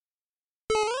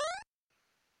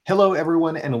Hello,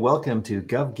 everyone, and welcome to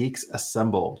GovGeeks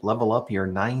Assemble. Level up your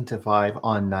 9 to 5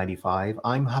 on 95.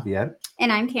 I'm Javier.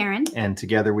 And I'm Karen. And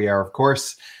together we are, of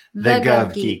course, the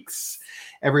GovGeeks.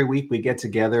 Every week we get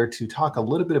together to talk a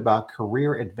little bit about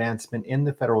career advancement in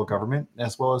the federal government,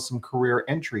 as well as some career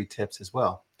entry tips as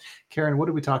well. Karen, what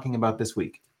are we talking about this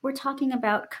week? We're talking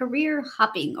about career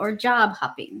hopping or job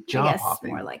hopping, Job hopping.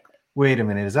 More likely. Wait a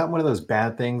minute. Is that one of those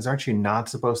bad things? Aren't you not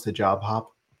supposed to job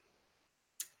hop?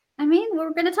 I mean,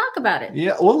 we're going to talk about it.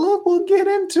 Yeah, well, we'll get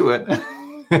into it.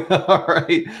 All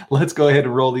right, let's go ahead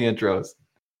and roll the intros.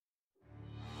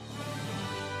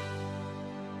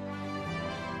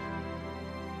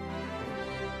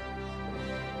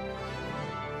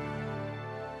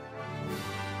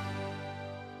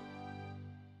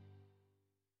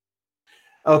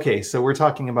 Okay, so we're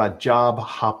talking about job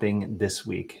hopping this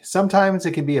week. Sometimes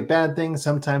it can be a bad thing.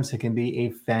 Sometimes it can be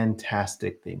a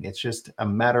fantastic thing. It's just a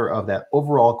matter of that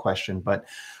overall question. But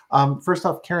first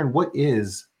off, Karen, what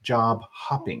is job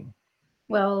hopping?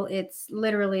 Well, it's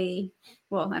literally,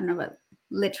 I don't know what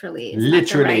literally is.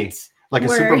 Literally, like a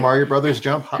Super Mario Brothers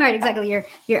jump hop. Right, exactly.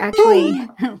 You're actually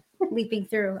leaping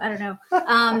through. I don't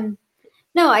know.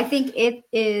 No, I think it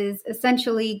is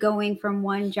essentially going from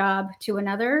one job to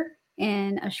another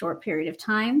in a short period of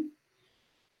time.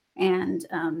 And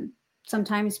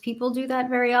sometimes people do that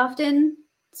very often.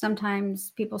 Sometimes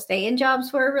people stay in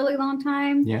jobs for a really long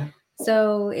time. Yeah.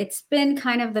 So it's been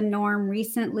kind of the norm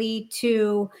recently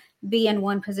to be in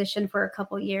one position for a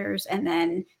couple years and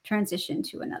then transition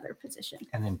to another position.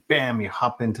 And then bam, you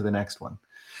hop into the next one.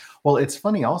 Well, it's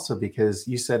funny also because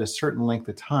you said a certain length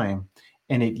of time,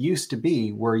 and it used to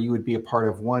be where you would be a part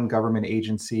of one government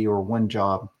agency or one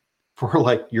job for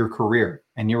like your career,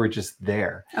 and you were just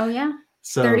there. Oh, yeah.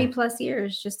 So 30 plus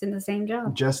years just in the same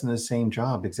job. Just in the same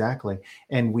job, exactly.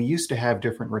 And we used to have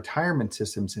different retirement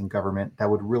systems in government that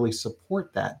would really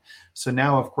support that. So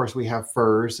now, of course, we have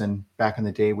FERS, and back in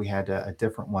the day, we had a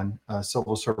different one, a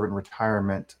civil servant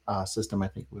retirement system, I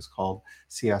think it was called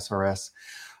CSRS.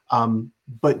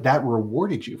 But that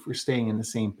rewarded you for staying in the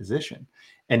same position.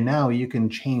 And now you can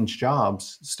change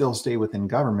jobs, still stay within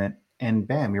government, and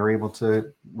bam, you're able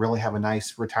to really have a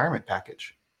nice retirement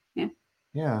package.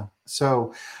 Yeah.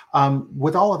 So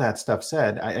with all of that stuff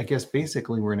said, I guess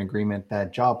basically we're in agreement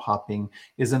that job hopping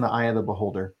is in the eye of the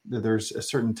beholder. There's a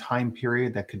certain time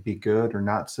period that could be good or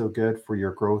not so good for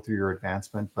your growth or your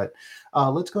advancement. But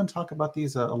let's go and talk about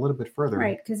these a little bit further.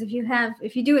 Right. Because if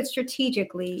you do it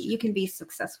strategically, you can be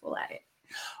successful at it.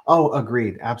 Oh,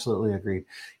 agreed. Absolutely agreed.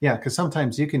 Yeah. Because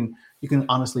sometimes you can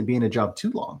honestly be in a job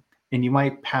too long. And you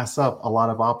might pass up a lot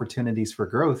of opportunities for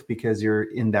growth because you're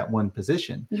in that one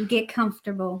position. You get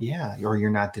comfortable. Yeah, or you're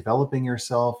not developing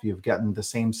yourself. You've gotten the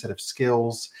same set of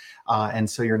skills. And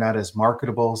so you're not as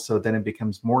marketable. So then it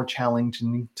becomes more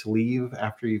challenging to leave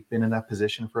after you've been in that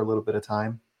position for a little bit of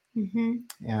time. Mm-hmm.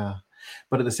 Yeah.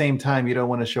 But at the same time, you don't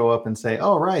want to show up and say,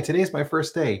 oh, right, today's my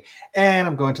first day and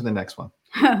I'm going to the next one.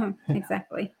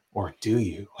 Exactly. Or do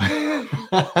you?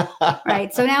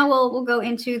 Right. So now we'll go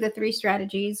into the 3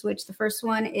 strategies, which the first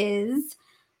one is,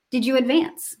 did you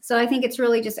advance? So I think it's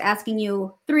really just asking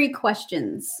you 3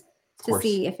 questions to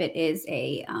see if it is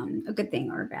a good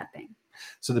thing or a bad thing.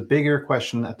 So the bigger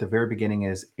question at the very beginning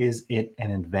is it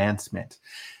an advancement?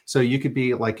 So you could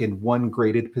be like in one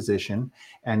graded position.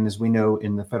 And as we know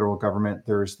in the federal government,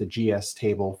 there's the GS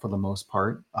table for the most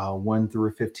part, 1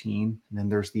 through 15. And then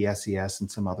there's the SES and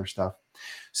some other stuff.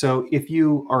 So if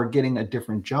you are getting a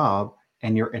different job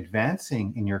and you're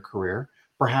advancing in your career,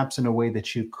 perhaps in a way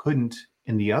that you couldn't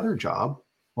in the other job,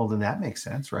 well, then that makes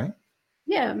sense, right?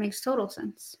 Yeah, it makes total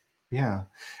sense. Yeah.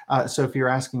 So if you're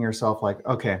asking yourself like,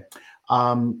 okay,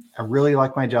 I really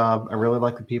like my job. I really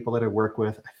like the people that I work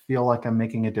with. I feel like I'm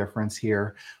making a difference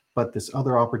here. But this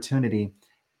other opportunity,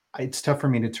 it's tough for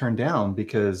me to turn down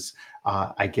because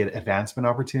I get advancement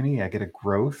opportunity. I get a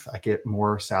growth. I get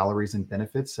more salaries and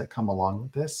benefits that come along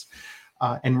with this.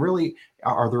 And really,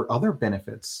 are there other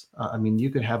benefits? I mean, you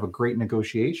could have a great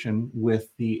negotiation with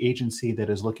the agency that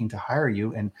is looking to hire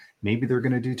you, and maybe they're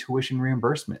going to do tuition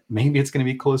reimbursement. Maybe it's going to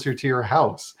be closer to your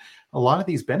house. A lot of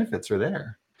these benefits are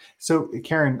there. So,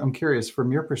 Karen, I'm curious,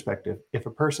 from your perspective, if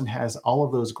a person has all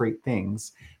of those great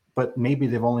things, but maybe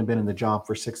they've only been in the job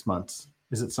for 6 months,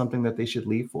 is it something that they should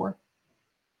leave for?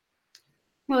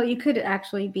 Well, you could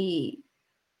actually be,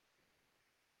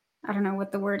 I don't know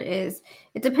what the word is.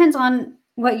 It depends on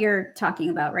what you're talking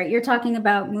about, right? You're talking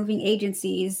about moving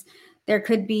agencies. There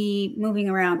could be moving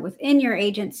around within your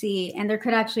agency, and there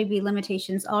could actually be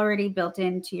limitations already built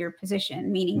into your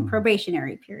position, meaning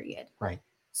probationary period. Right.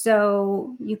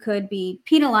 So you could be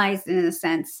penalized in a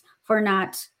sense for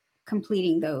not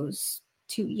completing those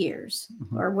 2 years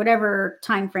or whatever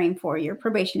time frame for your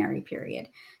probationary period.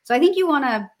 So I think you want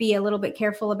to be a little bit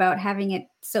careful about having it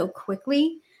so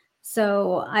quickly.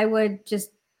 So I would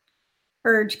just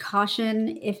urge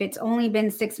caution if it's only been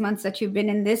 6 months that you've been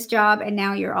in this job and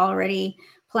now you're already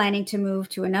planning to move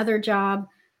to another job.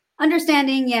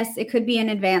 Understanding, yes, it could be an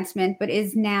advancement, but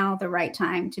is now the right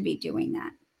time to be doing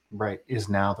that? Right. Is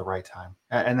now the right time?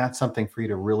 And that's something for you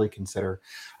to really consider.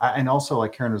 And also,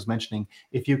 like Karen was mentioning,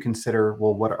 if you consider,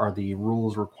 well, what are the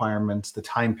rules, requirements, the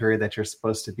time period that you're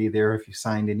supposed to be there, if you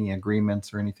signed any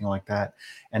agreements or anything like that,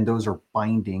 and those are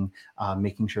binding,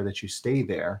 making sure that you stay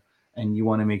there. And you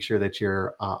want to make sure that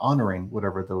you're honoring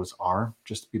whatever those are,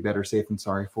 just to be better safe than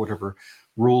sorry, for whatever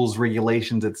rules,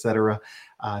 regulations, et cetera,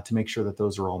 to make sure that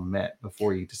those are all met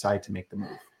before you decide to make the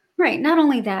move. Right. Not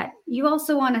only that, you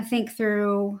also want to think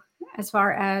through as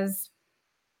far as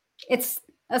it's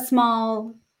a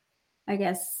small, I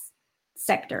guess,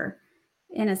 sector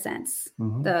in a sense,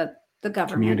 the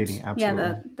government. Community, absolutely.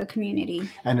 Yeah, the community.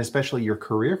 And especially your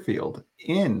career field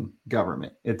in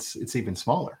government, it's even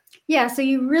smaller. Yeah, so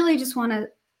you really just want to,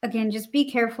 again, just be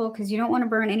careful because you don't want to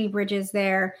burn any bridges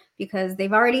there because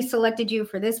they've already selected you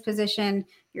for this position.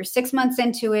 You're 6 months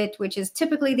into it, which is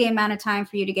typically the amount of time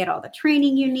for you to get all the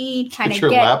training you need, kind of get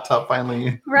your laptop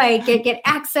finally. Right, get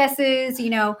accesses,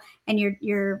 and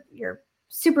your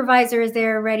supervisor is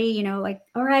there ready, like,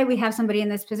 all right, we have somebody in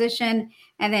this position,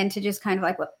 and then to just kind of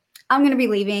like, well, I'm going to be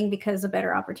leaving because a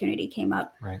better opportunity came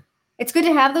up. Right. It's good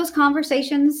to have those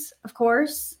conversations, of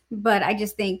course, but I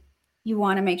just think you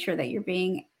want to make sure that you're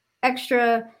being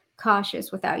extra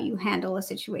cautious with how you handle a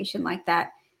situation like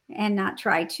that and not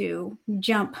try to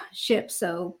jump ship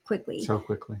so quickly.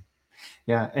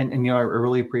 Yeah. And I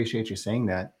really appreciate you saying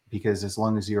that, because as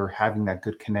long as you're having that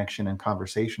good connection and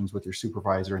conversations with your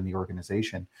supervisor in the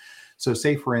organization. So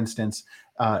say, for instance,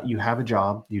 you have a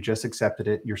job, you just accepted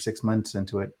it, you're 6 months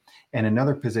into it, and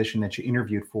another position that you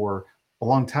interviewed for a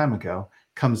long time ago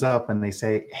comes up and they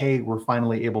say, hey, we're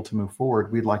finally able to move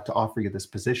forward. We'd like to offer you this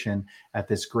position at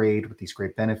this grade with these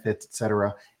great benefits, et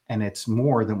cetera. And it's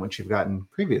more than what you've gotten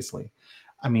previously.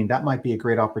 I mean, that might be a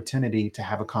great opportunity to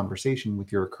have a conversation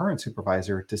with your current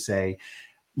supervisor to say,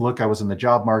 look, I was in the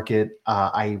job market.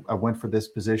 I went for this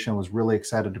position, was really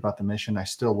excited about the mission. I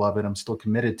still love it. I'm still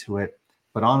committed to it.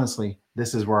 But honestly,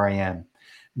 this is where I am.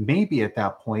 Maybe at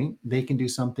that point, they can do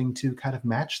something to kind of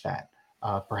match that.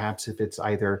 Perhaps if it's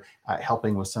either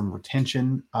helping with some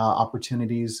retention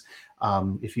opportunities,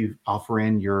 if you offer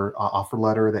in your offer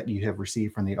letter that you have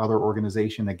received from the other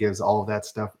organization that gives all of that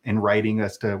stuff in writing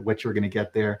as to what you're going to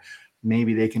get there,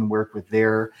 maybe they can work with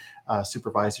their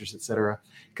supervisors, et cetera.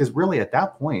 Because really at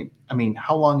that point, I mean,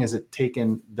 how long has it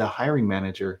taken the hiring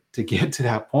manager to get to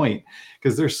that point?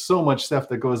 Because there's so much stuff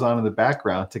that goes on in the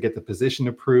background to get the position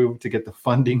approved, to get the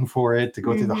funding for it, to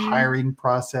go through the hiring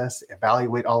process,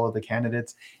 evaluate all of the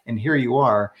candidates. And here you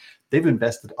are, they've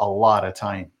invested a lot of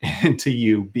time into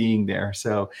you being there.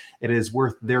 So it is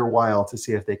worth their while to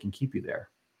see if they can keep you there.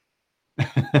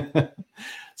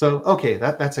 So, okay,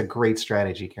 that's a great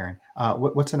strategy, Karen.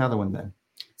 What's another one then?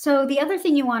 So the other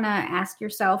thing you want to ask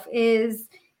yourself is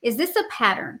this a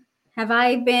pattern? Have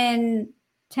I been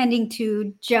tending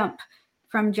to jump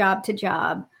from job to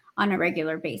job on a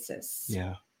regular basis?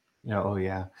 Yeah. Oh,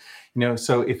 yeah.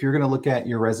 So if you're going to look at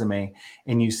your resume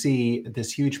and you see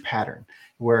this huge pattern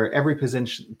where every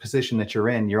position that you're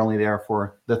in, you're only there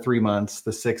for the 3 months,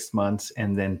 the 6 months,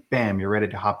 and then bam, you're ready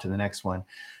to hop to the next one.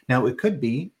 Now, it could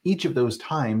be each of those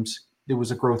times there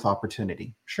was a growth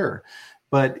opportunity. Sure.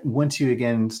 But once you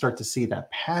again start to see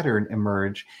that pattern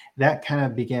emerge, that kind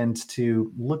of begins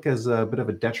to look as a bit of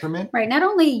a detriment. Right. Not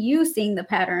only you seeing the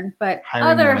pattern, but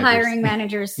hiring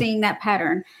managers seeing that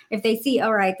pattern. If they see,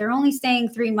 all right, they're only staying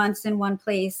 3 months in one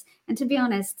place. And to be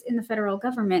honest, in the federal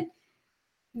government,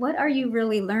 what are you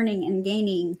really learning and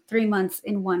gaining 3 months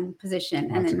in one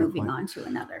position and then moving on to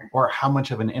another? Or how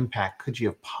much of an impact could you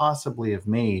have possibly have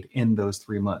made in those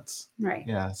 3 months? Right.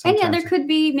 Yeah. And yeah, there could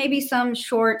be maybe some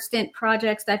short stint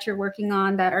projects that you're working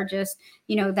on that are just,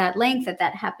 that length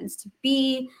that happens to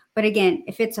be. But again,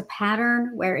 if it's a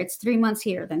pattern where it's 3 months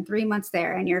here, then 3 months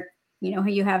there, and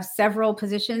you have several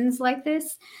positions like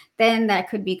this, then that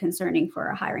could be concerning for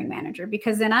a hiring manager,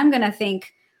 because then I'm going to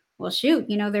think, well, shoot,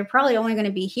 they're probably only going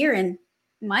to be here in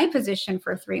my position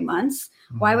for 3 months.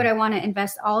 Why would I want to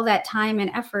invest all that time and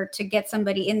effort to get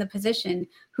somebody in the position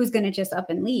who's going to just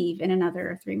up and leave in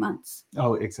another 3 months?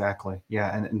 Oh, exactly.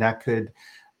 Yeah. And that could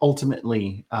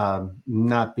ultimately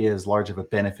not be as large of a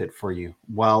benefit for you.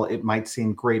 While it might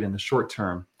seem great in the short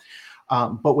term,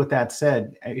 But with that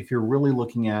said, if you're really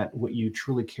looking at what you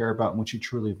truly care about and what you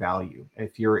truly value,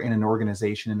 if you're in an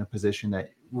organization in a position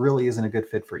that really isn't a good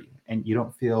fit for you and you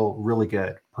don't feel really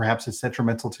good, perhaps it's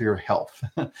detrimental to your health.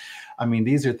 I mean,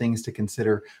 these are things to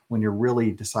consider when you're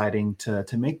really deciding to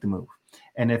make the move.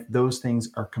 And if those things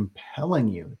are compelling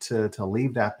you to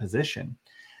leave that position,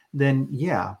 then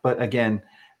yeah. But again,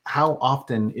 how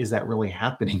often is that really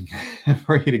happening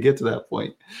for you to get to that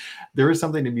point? There is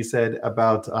something to be said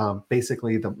about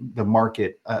basically the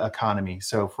market economy.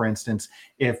 So, for instance,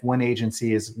 if one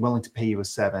agency is willing to pay you a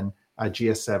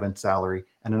GS7 salary,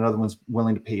 and another one's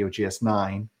willing to pay you a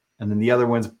GS9, and then the other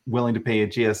one's willing to pay a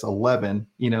GS11,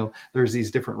 there's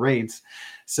these different rates.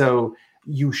 So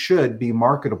you should be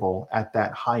marketable at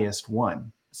that highest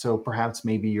one. So perhaps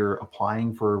maybe you're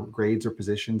applying for grades or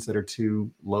positions that are too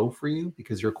low for you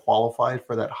because you're qualified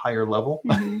for that higher level.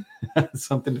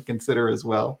 Something to consider as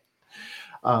well.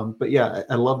 But yeah,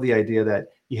 I love the idea that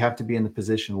you have to be in the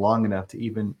position long enough to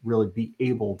even really be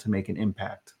able to make an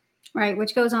impact. Right,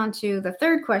 which goes on to the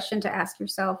third question to ask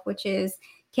yourself, which is,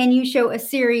 can you show a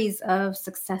series of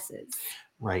successes?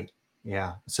 Right.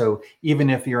 Yeah. So even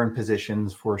if you're in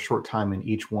positions for a short time in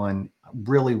each one,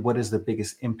 really, what is the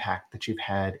biggest impact that you've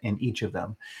had in each of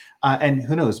them? And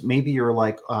who knows, maybe you're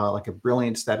like a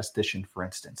brilliant statistician, for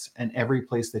instance, and every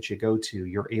place that you go to,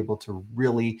 you're able to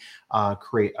really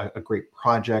create a great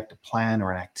project, a plan,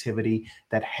 or an activity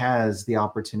that has the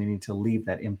opportunity to leave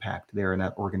that impact there in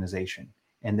that organization.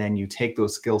 And then you take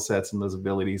those skill sets and those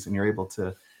abilities and you're able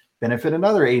to benefit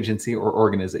another agency or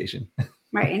organization.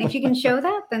 Right. And if you can show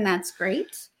that, then that's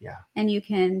great. Yeah. And you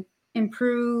can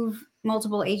improve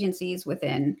multiple agencies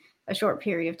within a short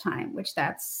period of time, which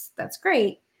that's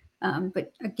great.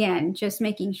 But again, just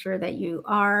making sure that you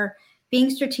are being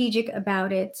strategic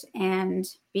about it and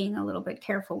being a little bit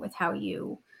careful with how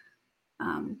you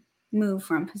move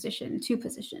from position to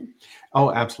position.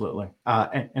 Oh, absolutely.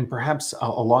 And perhaps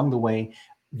along the way,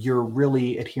 you're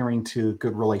really adhering to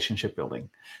good relationship building.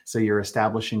 So you're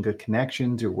establishing good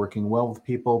connections, you're working well with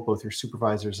people, both your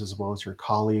supervisors as well as your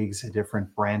colleagues,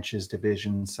 different branches,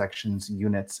 divisions, sections,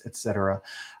 units, etc.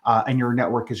 And your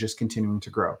network is just continuing to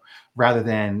grow rather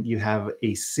than you have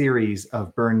a series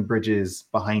of burned bridges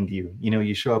behind you.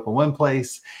 You show up in one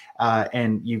place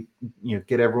and you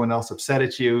get everyone else upset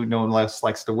at you. No one else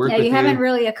likes to work with you. You haven't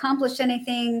really accomplished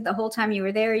anything the whole time you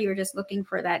were there. You were just looking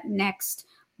for that next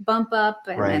bump up,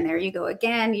 and then there you go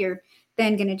again. You're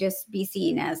then going to just be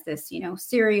seen as this,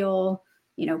 serial,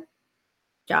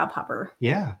 job hopper.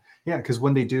 Yeah. Because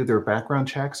when they do their background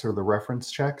checks or the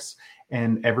reference checks,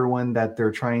 and everyone that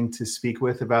they're trying to speak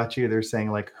with about you, they're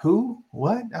saying like, who,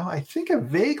 what? Oh, I think I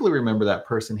vaguely remember that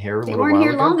person here. They weren't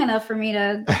here long enough for me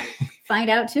to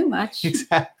find out too much.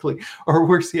 Exactly. Or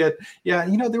worse yet,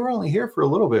 they were only here for a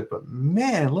little bit, but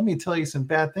man, let me tell you some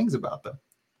bad things about them.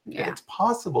 Yeah. It's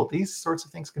possible these sorts of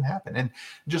things can happen. And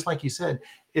just like you said,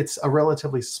 it's a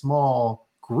relatively small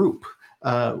group,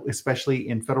 especially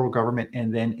in federal government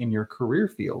and then in your career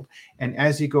field. And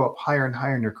as you go up higher and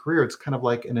higher in your career, it's kind of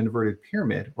like an inverted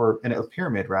pyramid, or a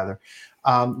pyramid rather,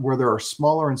 where there are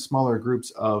smaller and smaller groups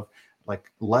of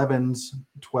like 11s,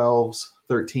 12s,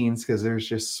 13s, because there's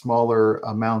just smaller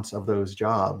amounts of those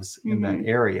jobs in that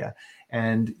area.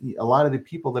 And a lot of the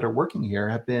people that are working here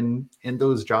have been in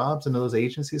those jobs and those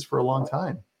agencies for a long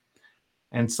time.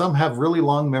 And some have really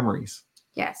long memories.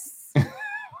 Yes.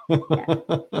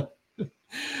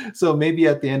 So maybe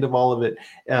at the end of all of it,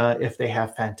 if they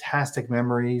have fantastic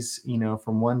memories,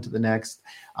 from one to the next,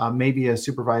 maybe a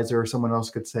supervisor or someone else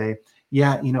could say,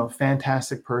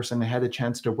 fantastic person. I had the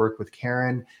chance to work with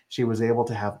Karen. She was able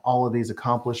to have all of these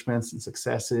accomplishments and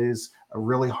successes, a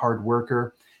really hard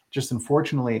worker. Just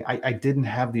unfortunately, I didn't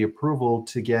have the approval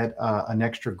to get an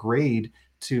extra grade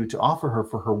to offer her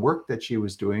for her work that she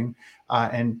was doing.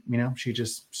 And she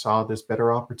just saw this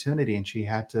better opportunity and she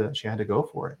had to go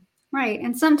for it. Right.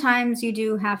 And sometimes you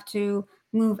do have to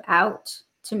move out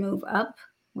to move up,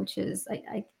 which is,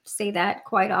 I say that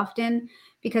quite often,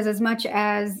 because as much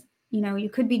as, you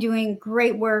could be doing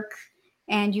great work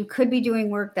and you could be doing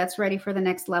work that's ready for the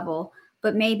next level,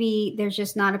 but maybe there's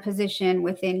just not a position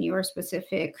within your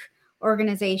specific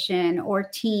organization or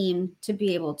team to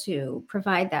be able to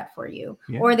provide that for you,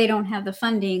 or they don't have the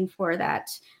funding for that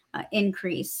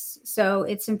increase. So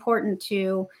it's important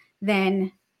to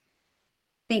then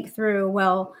think through,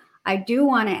 well, I do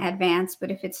want to advance, but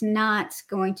if it's not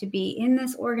going to be in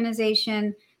this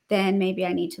organization, then maybe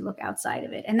I need to look outside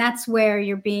of it. And that's where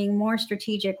you're being more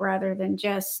strategic rather than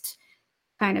just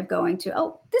kind of going to,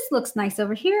 oh, this looks nice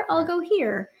over here, I'll go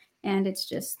here. And it's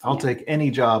just, I'll take any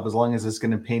job as long as it's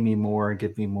going to pay me more and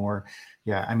give me more.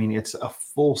 Yeah. I mean, it's a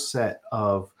full set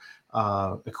of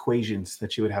equations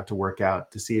that you would have to work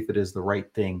out to see if it is the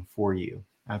right thing for you.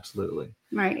 Absolutely.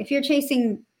 Right. If you're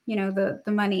chasing, the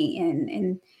money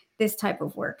in this type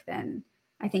of work, then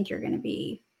I think you're going to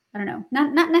be, I don't know,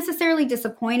 not necessarily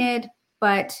disappointed,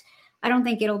 but I don't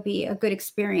think it'll be a good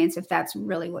experience if that's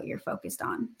really what you're focused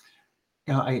on.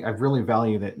 I really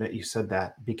value that you said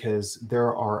that, because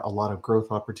there are a lot of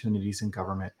growth opportunities in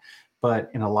government.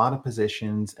 But in a lot of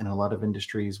positions and a lot of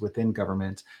industries within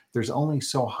government, there's only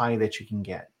so high that you can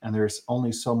get, and there's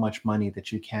only so much money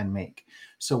that you can make.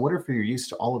 So, what if you're used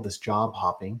to all of this job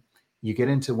hopping? You get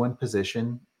into one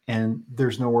position and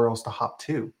there's nowhere else to hop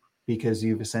to because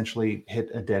you've essentially hit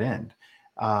a dead end.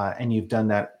 And you've done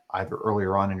that either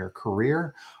earlier on in your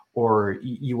career, or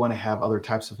you want to have other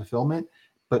types of fulfillment.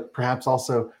 But perhaps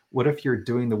also, what if you're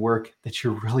doing the work that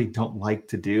you really don't like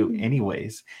to do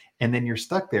anyways? And then you're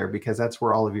stuck there because that's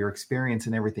where all of your experience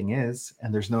and everything is.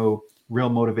 And there's no real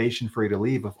motivation for you to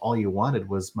leave if all you wanted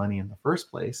was money in the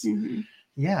first place. Mm-hmm.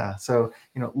 Yeah. So,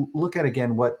 look at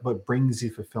again what brings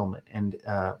you fulfillment. And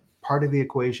part of the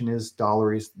equation is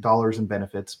dollars and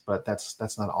benefits, but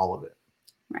that's not all of it.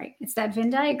 Right. It's that Venn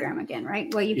diagram again,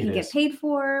 right? What you can get paid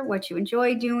for, what you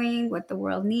enjoy doing, what the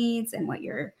world needs, and what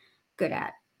you're good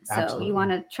at. So Absolutely. You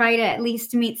want to try to at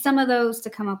least meet some of those to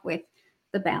come up with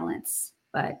the balance.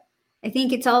 But I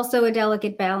think it's also a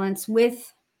delicate balance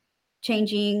with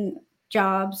changing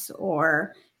jobs,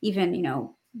 or even,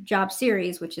 job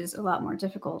series, which is a lot more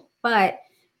difficult. But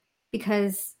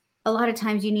because a lot of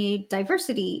times you need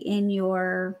diversity in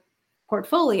your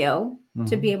portfolio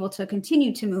to be able to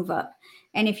continue to move up.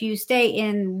 And if you stay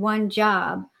in one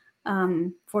job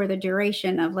for the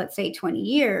duration of, let's say, 20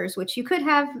 years, which you could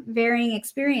have varying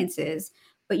experiences,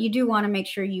 but you do want to make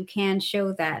sure you can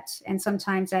show that. And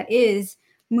sometimes that is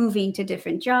moving to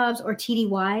different jobs or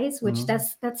TDYs, which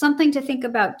that's something to think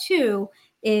about too,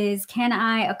 is can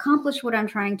I accomplish what I'm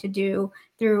trying to do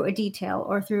through a detail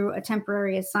or through a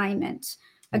temporary assignment?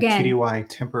 Again, TDY,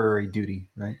 temporary duty,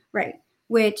 right? Right.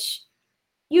 Which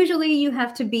usually you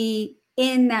have to be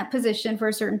in that position for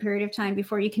a certain period of time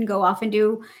before you can go off and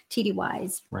do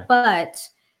TDYs. Right. But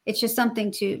it's just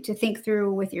something to think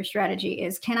through with your strategy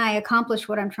is, can I accomplish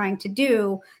what I'm trying to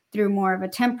do through more of a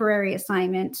temporary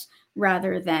assignment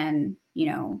rather than,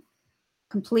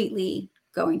 completely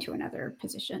going to another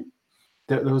position?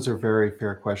 Those are very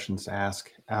fair questions to ask.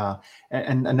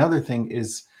 And another thing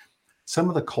is, some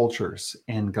of the cultures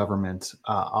in government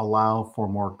allow for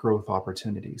more growth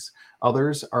opportunities.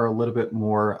 Others are a little bit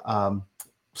more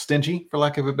stingy, for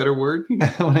lack of a better word,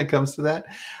 when it comes to that.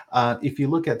 If you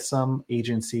look at some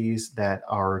agencies that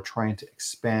are trying to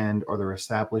expand, or they're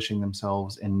establishing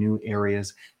themselves in new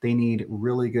areas, they need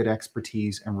really good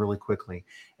expertise and really quickly.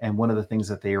 And one of the things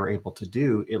that they are able to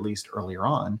do, at least earlier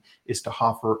on, is to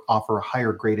offer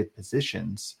higher graded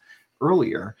positions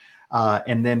earlier.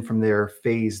 And then from there,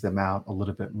 phase them out a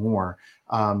little bit more.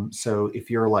 So if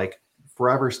you're like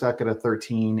forever stuck at a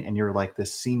 13 and you're like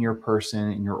this senior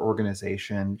person in your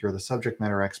organization, you're the subject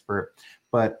matter expert,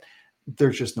 but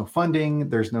there's just no funding,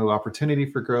 there's no opportunity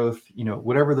for growth,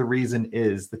 whatever the reason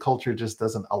is, the culture just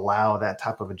doesn't allow that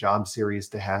type of a job series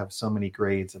to have so many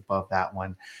grades above that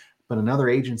one. But another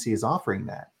agency is offering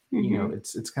that.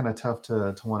 It's kind of tough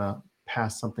to want to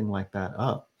pass something like that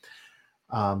up.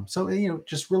 So,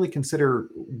 just really consider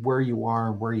where you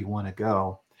are, where you want to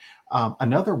go.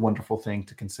 Another wonderful thing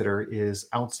to consider is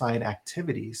outside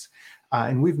activities.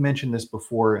 And we've mentioned this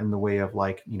before in the way of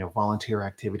volunteer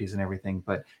activities and everything,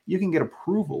 but you can get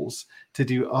approvals to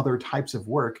do other types of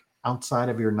work outside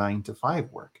of your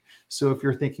 9-to-5 work. So if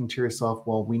you're thinking to yourself,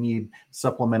 well, we need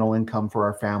supplemental income for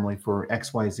our family for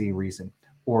XYZ reason,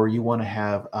 or you want to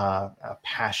have a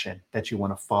passion that you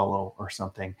want to follow or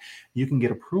something, you can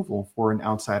get approval for an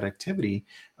outside activity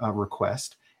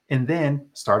request and then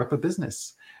start up a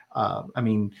business.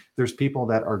 There's people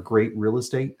that are great real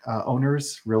estate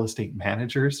owners, real estate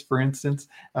managers, for instance,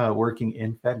 working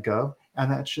in FedGov. And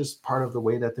that's just part of the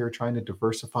way that they're trying to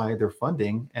diversify their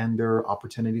funding and their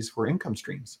opportunities for income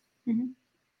streams. Mm-hmm.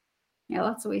 Yeah,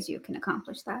 lots of ways you can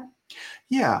accomplish that.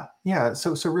 Yeah.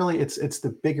 So really, it's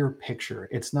the bigger picture.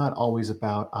 It's not always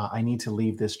about I need to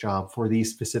leave this job for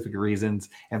these specific reasons,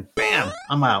 and bam,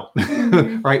 I'm out.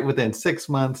 Right within 6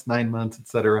 months, 9 months,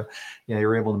 etc. Yeah,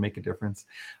 you're able to make a difference.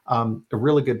 A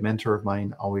really good mentor of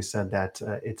mine always said that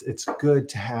it's good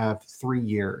to have 3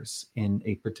 years in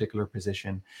a particular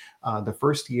position. The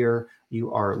first year,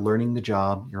 you are learning the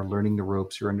job, you're learning the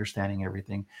ropes, you're understanding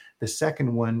everything. The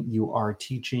second one, you are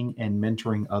teaching and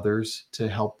mentoring others to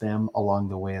help them them along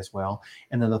the way as well.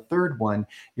 And then the third one,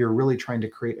 you're really trying to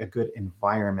create a good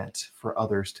environment for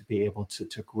others to be able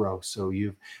to grow. So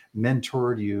you've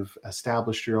mentored, you've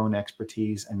established your own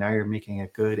expertise, and now you're making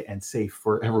it good and safe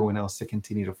for everyone else to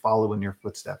continue to follow in your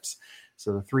footsteps.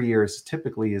 So the 3 years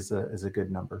typically is a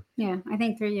good number. Yeah, I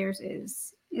think 3 years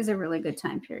is a really good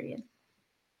time period.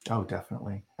 Oh,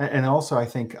 definitely. And also, I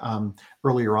think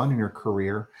earlier on in your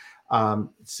career,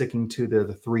 sticking to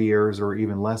the 3 years or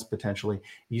even less potentially,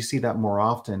 you see that more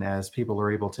often as people are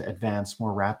able to advance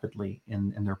more rapidly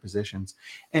in their positions.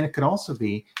 And it could also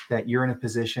be that you're in a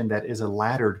position that is a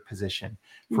laddered position.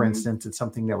 For instance, it's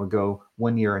something that would go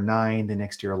 1 year a 9, the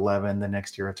next year 11, the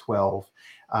next year a 12.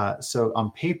 So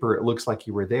on paper, it looks like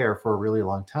you were there for a really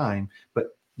long time,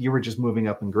 but you were just moving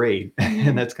up in grade.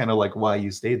 And that's kind of like why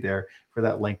you stayed there for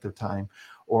that length of time.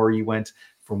 Or you went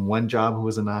from one job who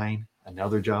was a 9,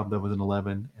 another job that was an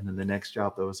 11, and then the next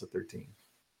job that was a 13.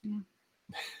 Yeah.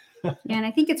 Yeah, and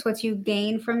I think it's what you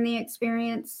gain from the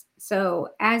experience. So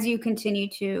as you continue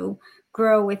to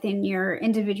grow within your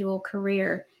individual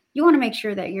career, you want to make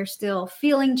sure that you're still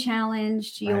feeling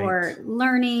challenged, you're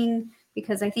learning,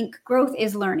 because I think growth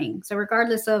is learning. So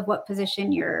regardless of what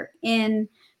position you're in,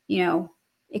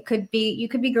 it could be, you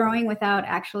could be growing without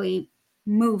actually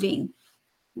moving,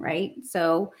 right?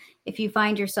 So if you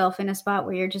find yourself in a spot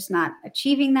where you're just not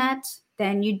achieving that,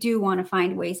 then you do want to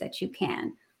find ways that you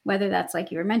can, whether that's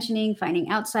like you were mentioning, finding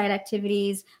outside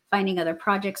activities, finding other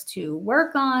projects to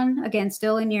work on, again,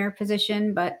 still in your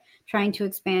position, but trying to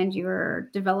expand your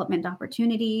development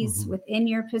opportunities within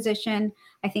your position.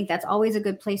 I think that's always a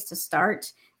good place to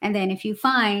start. And then if you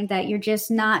find that you're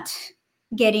just not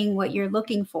getting what you're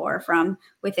looking for from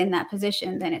within that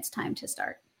position, then it's time to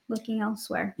start looking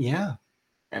elsewhere. Yeah.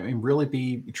 I mean, really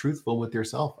be truthful with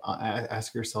yourself.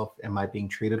 Ask yourself, am I being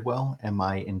treated well? Am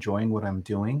I enjoying what I'm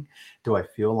doing? Do I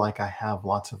feel like I have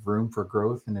lots of room for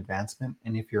growth and advancement?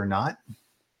 And if you're not,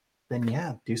 then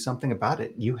yeah, do something about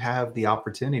it. You have the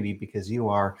opportunity because you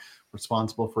are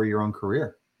responsible for your own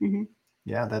career.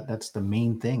 Yeah, that's the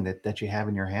main thing that you have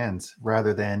in your hands,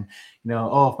 rather than,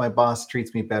 if my boss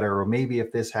treats me better, or maybe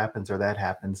if this happens or that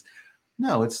happens.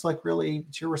 No, it's like really,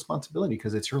 it's your responsibility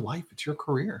because it's your life, it's your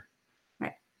career.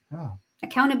 Right. Oh.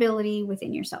 Accountability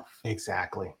within yourself.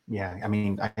 Exactly. Yeah. I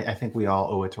mean, I think we all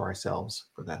owe it to ourselves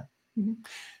for that.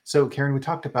 So, Karen, we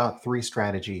talked about 3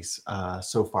 strategies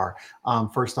so far.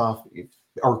 First off,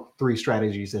 or 3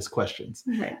 strategies as questions.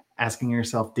 Right. Asking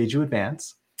yourself, did you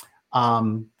advance?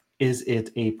 Is it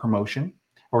a promotion,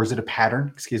 or is it a pattern?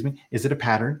 Excuse me. Is it a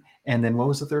pattern? And then what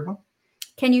was the third one?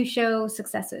 Can you show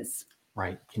successes?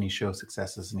 Right. Can you show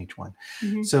successes in each one?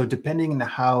 So depending on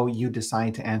how you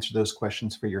decide to answer those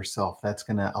questions for yourself, that's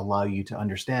going to allow you to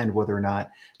understand whether or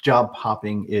not job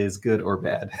hopping is good or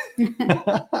bad.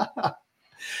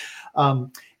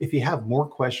 If you have more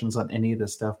questions on any of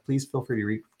this stuff, please feel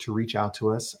free to reach out to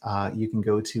us. You can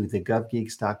go to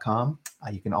thegovgeeks.com.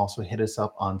 You can also hit us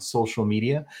up on social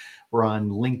media. We're on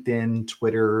LinkedIn,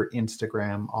 Twitter,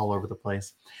 Instagram, all over the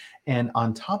place. And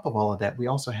on top of all of that, we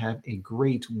also have a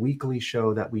great weekly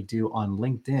show that we do on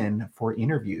LinkedIn for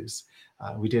interviews.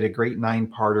 We did a great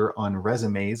 9-parter on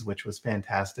resumes, which was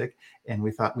fantastic. And we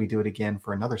thought we'd do it again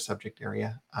for another subject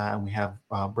area. We have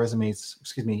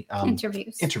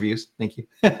interviews. Thank you.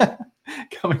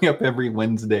 Coming up every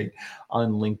Wednesday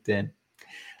on LinkedIn.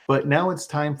 But now it's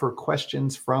time for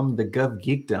questions from the Gov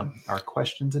Geekdom, our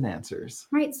questions and answers.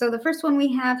 Right. So the first one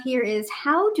we have here is,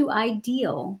 how do I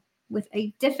deal with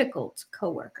a difficult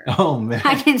coworker? Oh, man.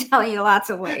 I can tell you lots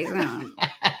of ways.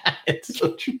 It's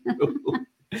so true.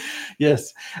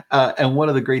 Yes. And one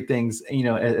of the great things,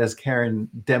 as Karen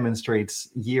demonstrates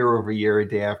year over year,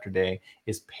 day after day,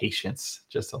 is patience.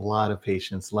 Just a lot of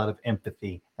patience, a lot of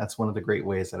empathy. That's one of the great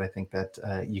ways that I think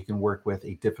that you can work with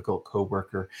a difficult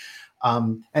coworker.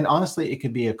 And honestly, it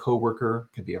could be a coworker,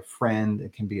 it could be a friend,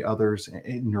 it can be others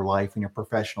in your life, in your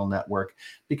professional network,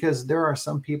 because there are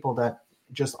some people that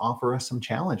just offer us some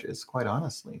challenges, quite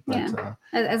honestly. But,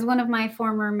 as one of my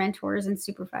former mentors and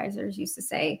supervisors used to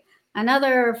say,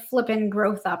 another flippin'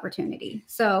 growth opportunity.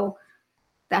 So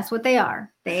that's what they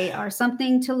are. They are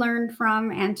something to learn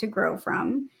from and to grow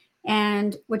from.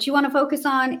 And what you want to focus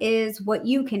on is what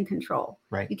you can control.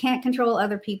 Right. You can't control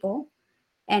other people.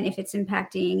 And if it's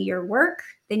impacting your work,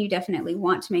 then you definitely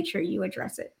want to make sure you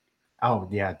address it. Oh,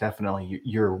 yeah, definitely.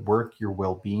 Your work, your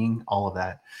well-being, all of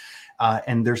that.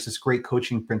 And there's this great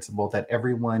coaching principle that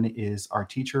everyone is our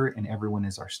teacher and everyone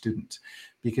is our student.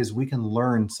 because we can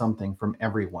learn something from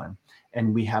everyone.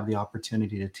 And we have the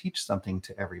opportunity to teach something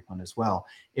to everyone as well,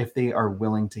 if they are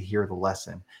willing to hear the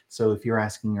lesson. So if you're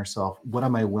asking yourself, what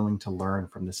am I willing to learn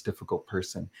from this difficult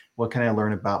person? What can I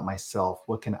learn about myself?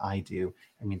 What can I do?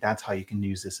 I mean, that's how you can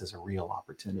use this as a real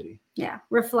opportunity. Yeah,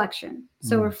 reflection.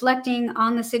 So reflecting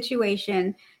on the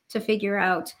situation to figure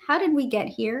out, how did we get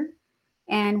here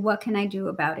and what can I do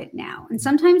about it now? And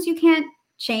sometimes you can't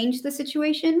change the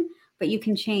situation, but you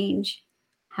can change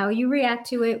how you react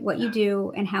to it, what you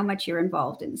do, and how much you're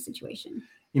involved in the situation.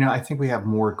 I think we have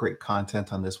more great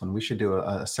content on this one. We should do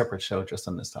a separate show just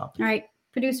on this topic. All right,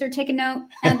 producer, take a note,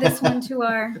 add this one to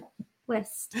our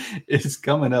list. It's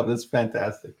coming up. It's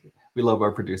fantastic. We love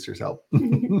our producers' help.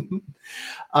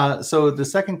 So the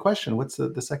second question, what's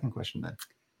the second question then?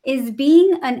 Is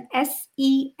being an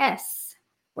SES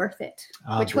worth it?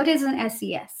 What is an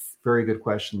SES? Very good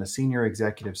question. The Senior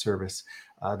Executive Service.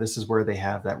 This is where they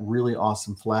have that really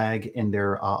awesome flag in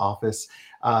their office.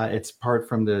 It's part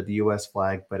from the U.S.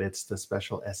 flag, but it's the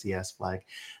special SES flag.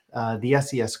 The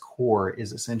SES Corps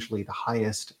is essentially the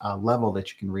highest level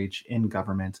that you can reach in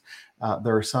government.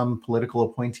 There are some political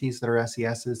appointees that are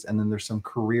SESs, and then there's some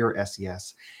career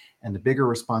SES. And the bigger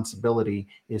responsibility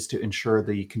is to ensure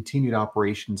the continued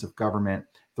operations of government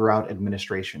throughout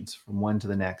administrations from one to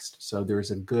the next. So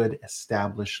there's a good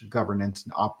established governance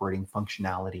and operating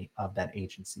functionality of that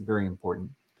agency. Very important.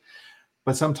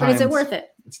 But sometimes is it worth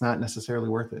it? It's not necessarily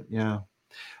worth it. Yeah.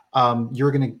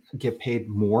 You're going to get paid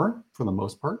more for the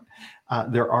most part.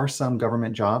 There are some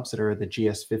government jobs that are the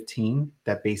GS-15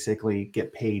 that basically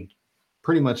get paid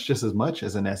pretty much just as much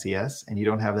as an SES, and you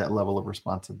don't have that level of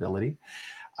responsibility.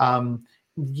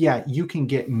 Yeah, you can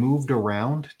get moved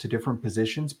around to different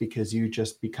positions because you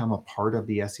just become a part of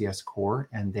the SES Corps,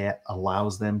 and that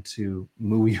allows them to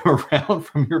move you around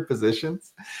from your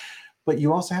positions. But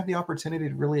you also have the opportunity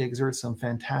to really exert some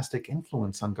fantastic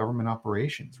influence on government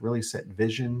operations, really set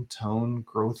vision, tone,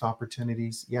 growth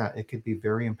opportunities. Yeah, it could be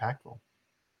very impactful.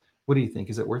 What do you think?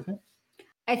 Is it worth it?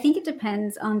 I think it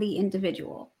depends on the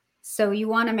individual. So you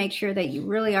want to make sure that you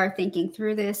really are thinking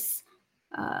through this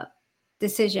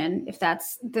decision, if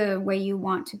that's the way you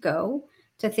want to go,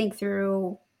 to think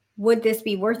through, would this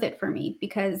be worth it for me?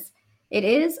 Because it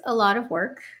is a lot of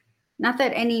work. Not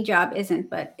that any job isn't,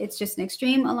 but it's just an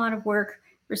extreme, a lot of work,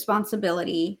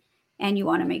 responsibility, and you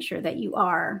want to make sure that you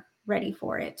are ready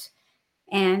for it.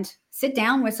 And sit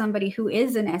down with somebody who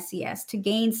is an SES to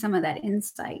gain some of that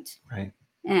insight. Right.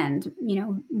 And,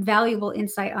 valuable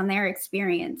insight on their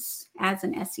experience as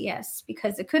an SES,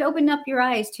 because it could open up your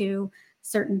eyes to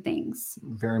certain things.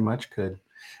 Very much could.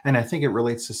 And I think it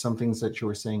relates to some things that you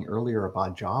were saying earlier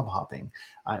about job hopping.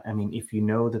 I mean, if you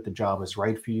know that the job is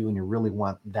right for you and you really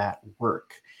want that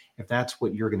work, if that's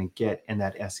what you're going to get in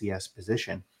that SES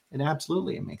position, it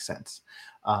absolutely makes sense.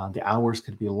 The hours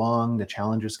could be long, the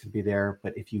challenges could be there,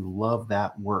 but if you love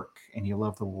that work and you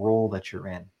love the role that you're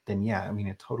in, then yeah, I mean,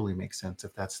 it totally makes sense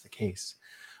if that's the case.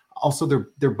 Also,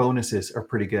 their bonuses are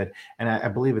pretty good. And I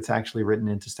believe it's actually written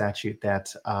into statute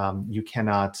that you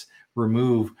cannot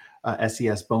remove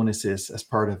SES bonuses as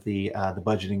part of the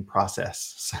budgeting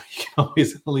process. So you can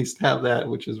always at least have that,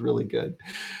 which is really good.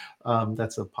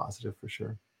 That's a positive for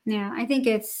sure. Yeah, I think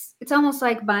it's almost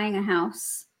like buying a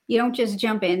house. You don't just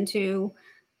jump into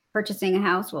purchasing a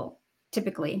house. Well,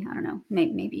 typically, I don't know,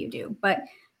 maybe you do, but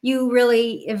you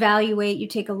really evaluate, you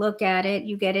take a look at it,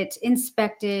 you get it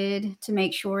inspected to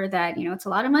make sure that, it's a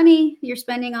lot of money you're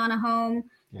spending on a home.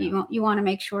 Yeah. You want to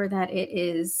make sure that it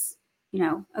is,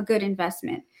 a good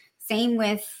investment. Same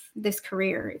with this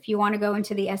career. If you want to go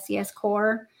into the SES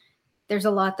Corps, there's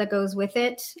a lot that goes with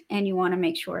it, and you want to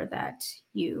make sure that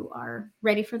you are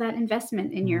ready for that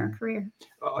investment in your career.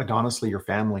 And honestly, your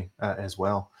family as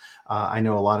well. I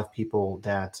know a lot of people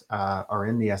that are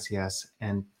in the SES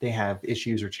and they have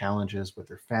issues or challenges with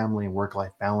their family and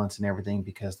work-life balance and everything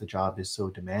because the job is so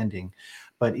demanding.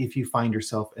 But if you find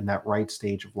yourself in that right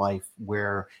stage of life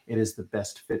where it is the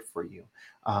best fit for you,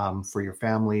 for your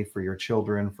family, for your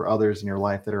children, for others in your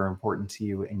life that are important to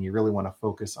you, and you really want to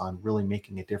focus on really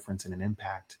making a difference and an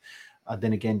impact,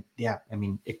 then again, yeah, I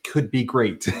mean, it could be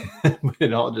great, but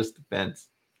it all just depends.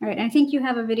 All right. I think you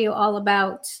have a video all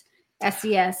about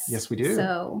SES. Yes, we do.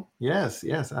 So yes,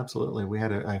 absolutely. We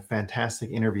had a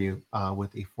fantastic interview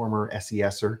with a former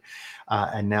SESer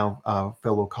and now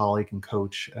fellow colleague and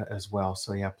coach as well.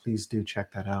 So yeah, please do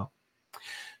check that out.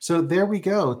 So there we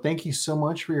go. Thank you so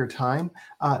much for your time.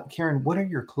 Karen, what are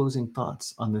your closing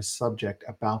thoughts on this subject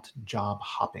about job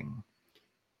hopping?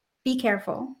 Be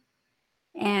careful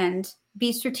and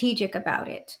be strategic about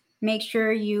it. Make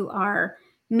sure you are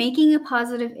making a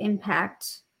positive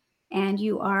impact and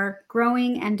you are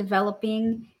growing and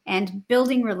developing and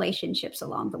building relationships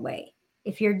along the way.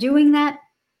 If you're doing that,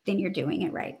 then you're doing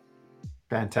it right.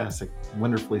 Fantastic.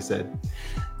 Wonderfully said.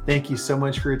 Thank you so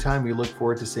much for your time. We look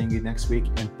forward to seeing you next week,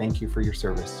 and thank you for your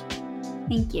service.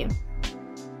 Thank you.